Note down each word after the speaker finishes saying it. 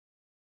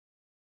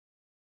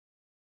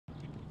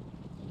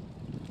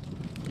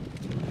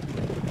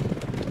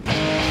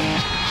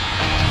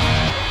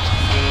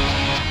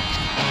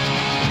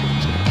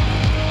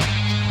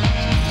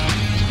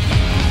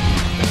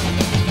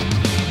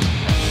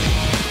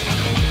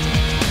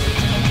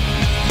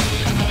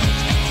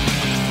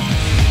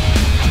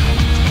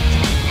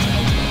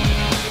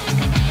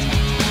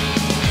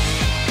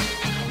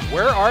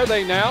are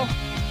they now?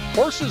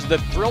 Horses that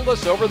thrilled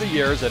us over the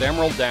years at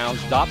Emerald Downs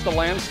dot the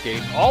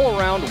landscape all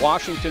around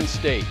Washington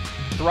State,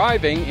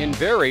 thriving in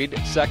varied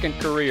second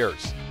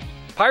careers.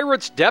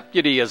 Pirate's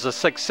Deputy is a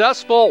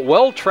successful,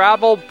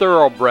 well-traveled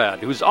thoroughbred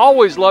who's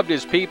always loved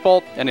his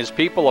people, and his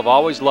people have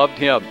always loved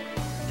him.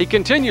 He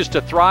continues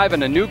to thrive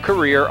in a new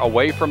career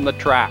away from the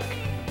track.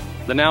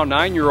 The now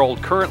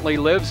 9-year-old currently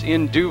lives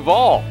in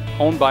Duval,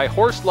 owned by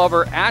horse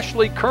lover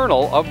Ashley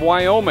Colonel of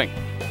Wyoming.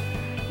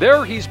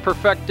 There he's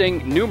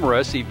perfecting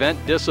numerous event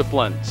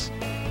disciplines.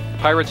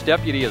 Pirate's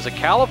Deputy is a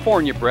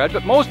California bred,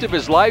 but most of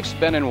his life's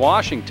spent in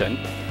Washington.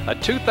 A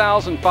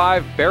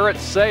 2005 Barrett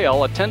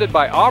sale attended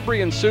by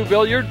Aubrey and Sue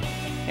Villiard,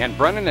 and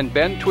Brennan and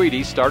Ben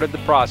Tweedy started the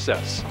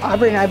process.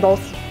 Aubrey and I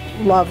both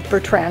loved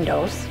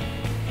Bertrandos,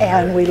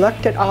 and we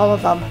looked at all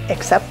of them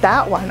except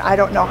that one. I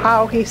don't know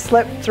how he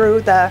slipped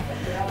through the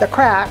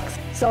cracks.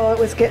 So it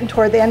was getting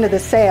toward the end of the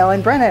sale,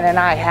 and Brennan and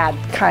I had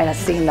kind of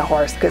seen the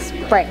horse because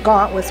Frank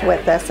Gaunt was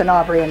with us, and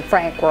Aubrey and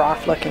Frank were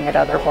off looking at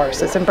other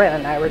horses, and Brennan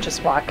and I were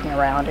just walking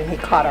around, and he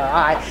caught our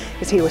eye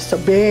because he was so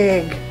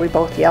big. We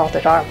both yelled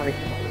at Aubrey,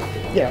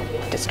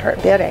 to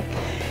start bidding.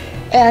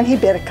 And he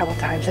bid a couple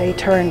times, and he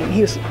turned, and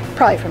he was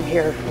probably from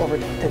here over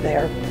to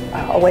there,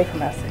 away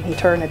from us, and he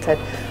turned and said,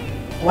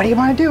 "What do you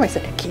want to do?" I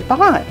said, "Keep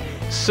on."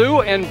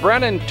 Sue and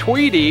Brennan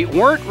Tweedy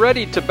weren't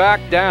ready to back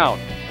down.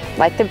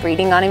 Liked the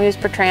breeding on him. He was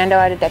Bertrando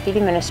out of Deputy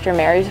Minister.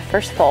 Mary was the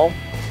first foal.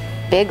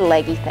 Big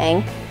leggy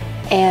thing.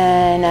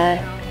 And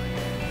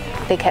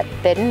they kept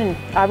bidding,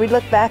 and Aubrey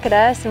looked back at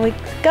us and we'd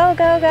go,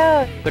 go,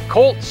 go. The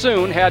colt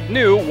soon had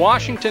new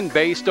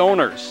Washington-based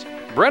owners.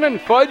 Brennan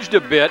fudged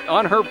a bit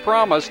on her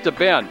promise to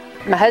Ben.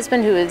 My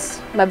husband, who was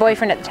my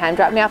boyfriend at the time,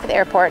 dropped me off at the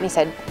airport and he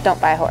said,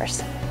 "Don't buy a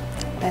horse."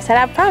 And I said,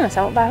 "I promise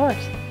I won't buy a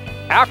horse."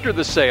 After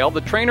the sale,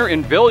 the trainer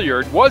in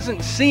Villiard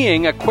wasn't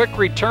seeing a quick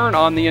return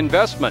on the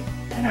investment.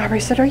 And Aubrey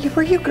said,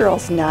 were you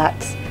girls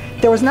nuts?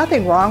 There was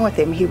nothing wrong with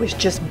him. He was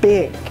just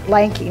big,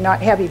 lanky,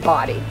 not heavy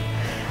bodied,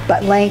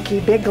 but lanky,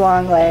 big,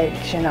 long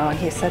legs, And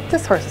he said,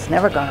 "This horse is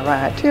never going to run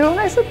at 2. And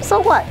I said, "So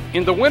what?"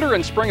 In the winter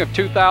and spring of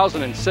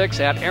 2006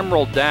 at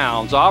Emerald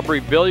Downs, Aubrey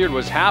Villiard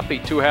was happy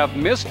to have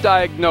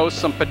misdiagnosed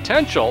some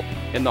potential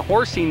in the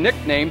horse he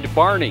nicknamed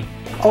Barney.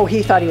 Oh,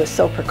 he thought he was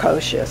so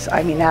precocious.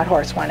 I mean, that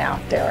horse went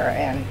out there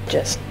and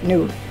just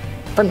knew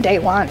from day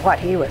one what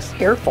he was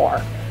here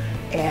for.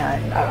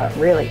 And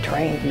really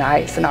trained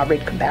nice, and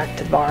Aubrey'd come back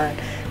to the barn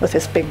with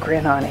this big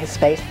grin on his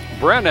face.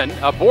 Brennan,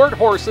 aboard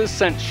horses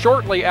sent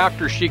shortly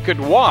after she could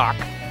walk,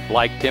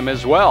 liked him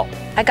as well.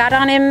 I got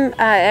on him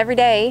every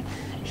day.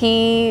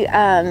 He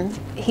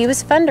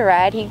was fun to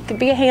ride. He could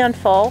be a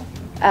handful.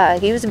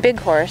 He was a big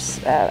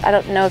horse. I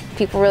don't know if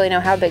people really know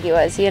how big he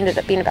was. He ended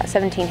up being about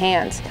 17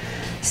 hands.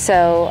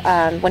 So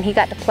when he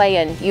got to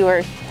playing, you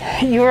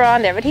were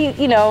on there. But he,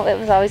 it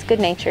was always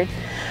good-natured.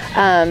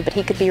 But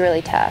he could be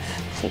really tough.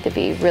 He could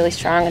be really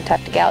strong and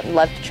tough to get out and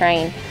love to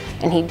train,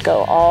 and he'd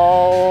go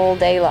all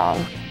day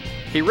long.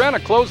 He ran a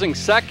closing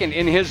second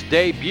in his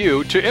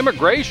debut to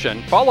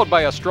Immigration, followed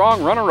by a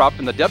strong runner-up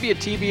in the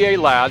WTBA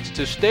Lads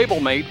to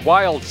stablemate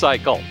Wild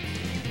Cycle.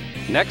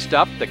 Next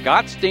up, the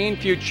Gottstein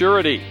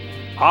Futurity.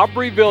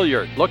 Aubrey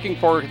Villiard looking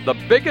for the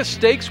biggest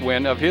stakes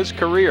win of his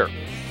career.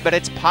 But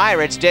it's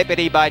Pirate's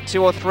Deputy by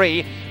 2 or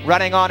 3.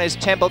 Running on is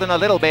Templeton a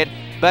little bit,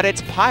 but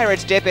it's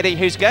Pirate's Deputy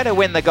who's going to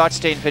win the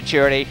Gottstein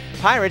Futurity.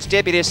 Pirate's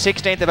Deputy is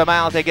 1/16 of a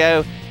mile to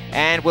go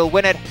and will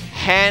win it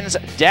hands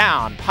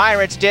down.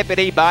 Pirate's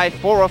Deputy by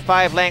 4 or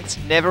 5 lengths,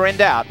 never in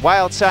doubt.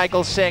 Wild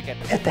Cycle second.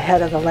 At the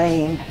head of the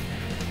lane,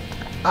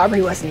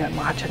 Aubrey wasn't even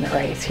watching the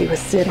race. He was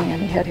sitting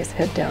and he had his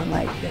head down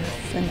like this.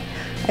 And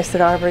I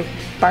said, "Aubrey,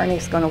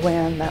 Barney's going to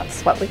win."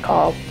 That's what we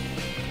called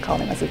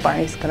him. I said,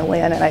 "Barney's going to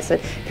win." And I said,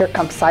 "Here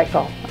comes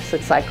Cycle." I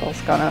said,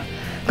 "Cycle's going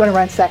to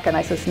run second."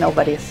 I said,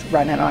 "Nobody's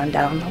running on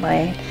down the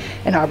lane."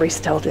 And Aubrey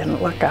still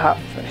didn't look up.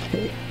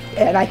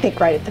 And I think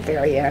right at the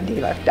very end,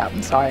 he looked up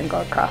and saw him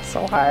go across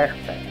so hard.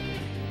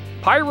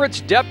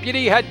 Pirate's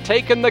Deputy had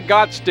taken the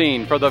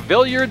Gottstein for the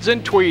Villiards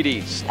and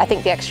Tweedies. I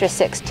think the extra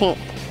 16th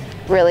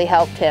really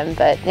helped him,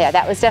 but yeah,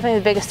 that was definitely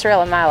the biggest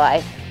thrill in my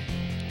life.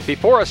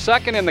 Before a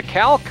second in the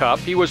Cal Cup,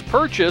 he was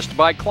purchased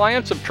by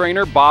clients of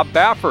trainer Bob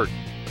Baffert.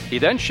 He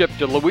then shipped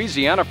to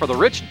Louisiana for the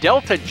rich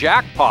Delta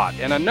Jackpot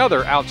and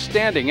another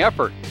outstanding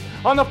effort.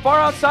 On the far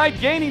outside,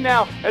 gaining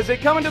now as they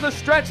come into the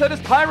stretch. That is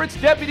Pirate's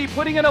Deputy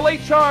putting in a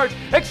late charge.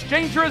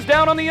 Exchanger is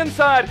down on the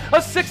inside. A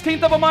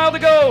 1/16 of a mile to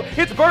go.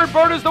 It's Bird,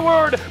 Bird is the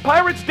word.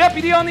 Pirate's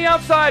Deputy on the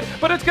outside,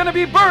 but it's going to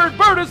be Bird,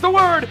 Bird is the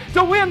word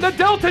to win the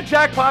Delta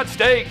Jackpot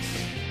Stakes.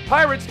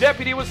 Pirate's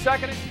Deputy was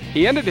second.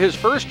 He ended his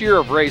first year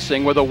of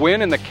racing with a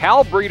win in the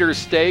Cal Breeders'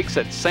 Stakes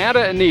at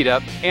Santa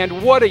Anita,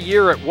 and what a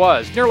year it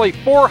was. Nearly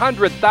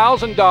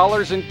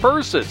 $400,000 in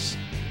purses.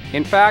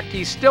 In fact,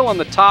 he's still in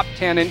the top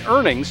 10 in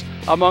earnings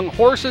among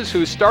horses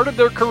who started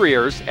their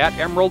careers at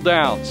Emerald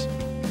Downs.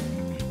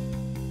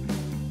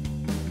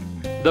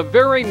 The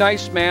very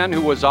nice man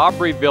who was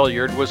Aubrey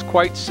Villiard was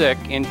quite sick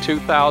in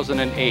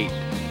 2008.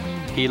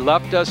 He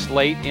left us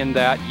late in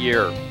that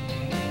year.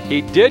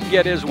 He did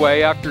get his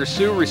way after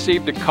Sue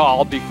received a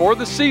call before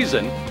the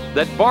season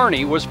that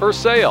Barney was for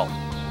sale.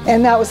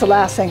 And that was the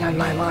last thing on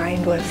my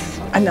mind, was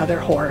another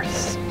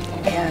horse.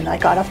 And I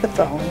got off the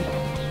phone.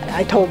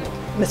 I told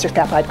Mr.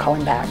 Stapp I'd call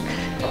him back.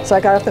 So I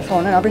got off the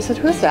phone and Aubrey said,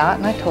 "Who's that?"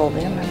 And I told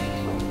him,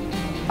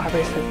 and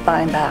Aubrey said,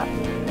 "Fine, back."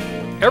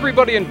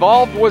 Everybody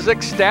involved was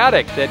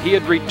ecstatic that he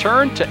had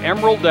returned to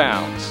Emerald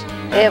Downs.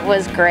 It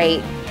was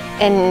great.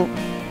 And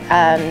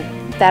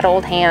that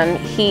old ham,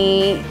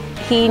 he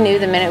knew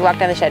the minute we walked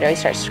down the shed door, he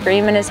started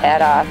screaming his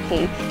head off.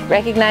 He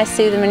recognized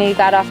Sue the minute he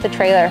got off the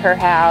trailer at her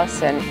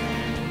house and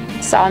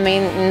saw me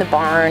in the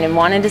barn and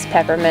wanted his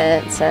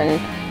peppermints. And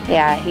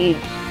yeah, he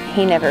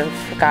never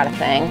forgot a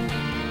thing.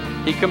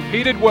 He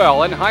competed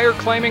well in higher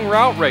claiming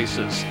route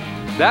races.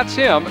 That's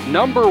him,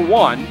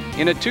 #1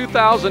 in a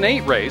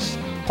 2008 race,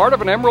 part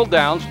of an Emerald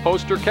Downs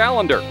poster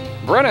calendar.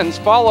 Brennan's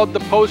followed the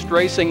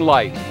post-racing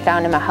light.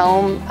 Found him a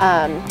home,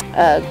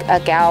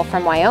 a gal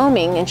from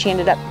Wyoming, and she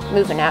ended up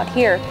moving out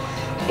here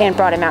and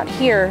brought him out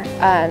here.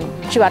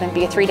 She bought him to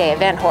be a 3-day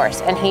event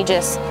horse, and he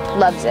just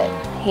loves it.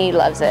 He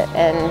loves it.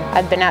 And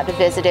I've been out to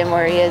visit him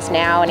where he is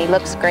now, and he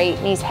looks great,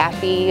 and he's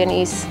happy, and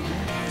he's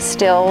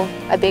still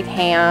a big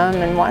ham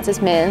and wants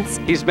his mints.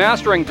 He's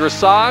mastering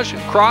dressage,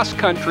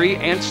 cross-country,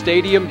 and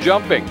stadium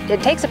jumping.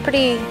 It takes a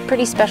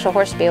pretty special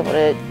horse to be able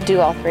to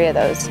do all 3 of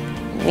those.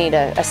 You need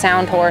a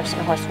sound horse and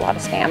a horse with a lot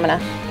of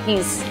stamina.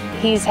 He's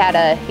had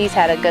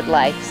a good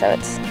life, so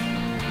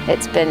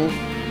it's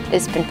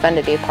been fun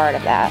to be a part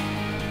of that.